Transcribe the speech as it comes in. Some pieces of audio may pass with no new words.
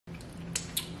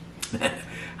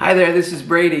Hi there, this is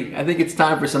Brady. I think it's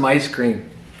time for some ice cream.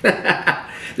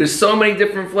 There's so many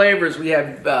different flavors. We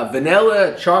have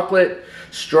vanilla, chocolate,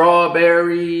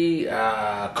 strawberry,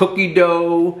 cookie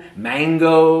dough,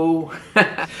 mango.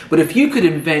 But if you could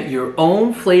invent your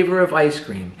own flavor of ice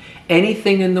cream,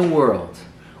 anything in the world,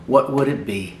 what would it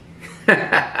be?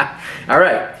 All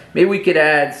right, maybe we could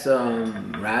add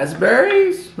some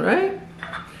raspberries, right?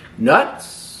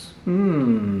 Nuts.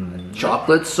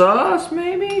 Chocolate sauce,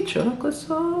 maybe? Chocolate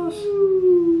sauce?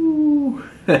 Ooh.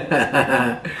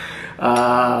 What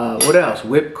else?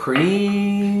 Whipped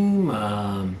cream,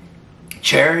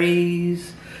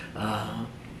 cherries.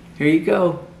 Here you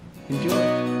go.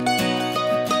 Enjoy.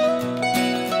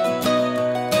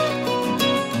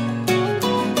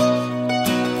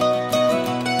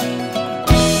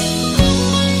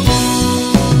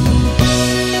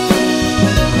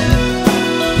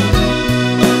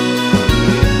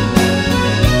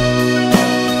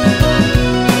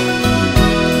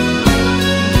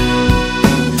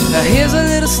 Here's a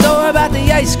little story about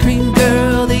the ice cream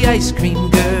girl, the ice cream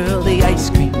girl, the ice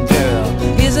cream girl.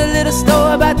 Here's a little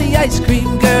story about the ice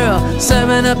cream girl,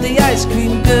 serving up the ice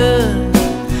cream good.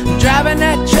 Driving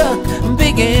that truck,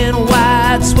 big and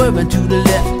wide, swerving to the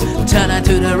left, turning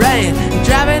to the right.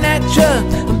 Driving that truck,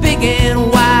 big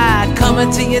and wide, coming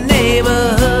to your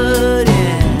neighborhood,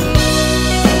 yeah.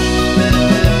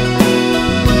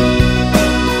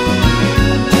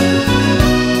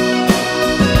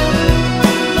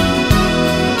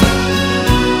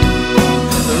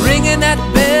 That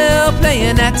bell,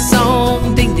 playing that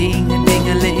song, ding ding and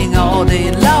ding-a-ling all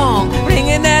day long.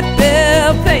 Ringing that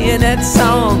bell, playing that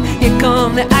song. Here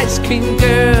come the ice cream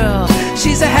girl.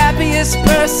 She's the happiest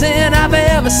person I've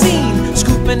ever seen,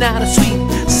 scooping out a sweet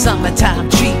summertime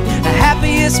treat. The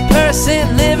happiest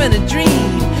person living a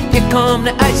dream. Here come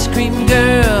the ice cream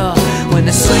girl. When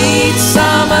the sweet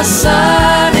summer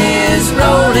sun is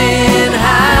rolling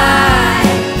high,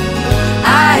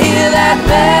 I hear that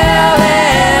bell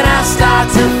and I start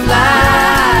to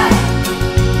fly.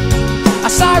 I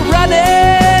start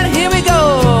running, here we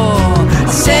go.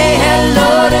 I say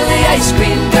hello to the ice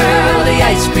cream girl, the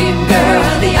ice cream girl,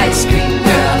 the ice cream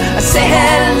girl. I say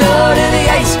hello to the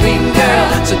ice cream girl.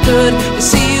 So good to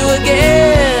see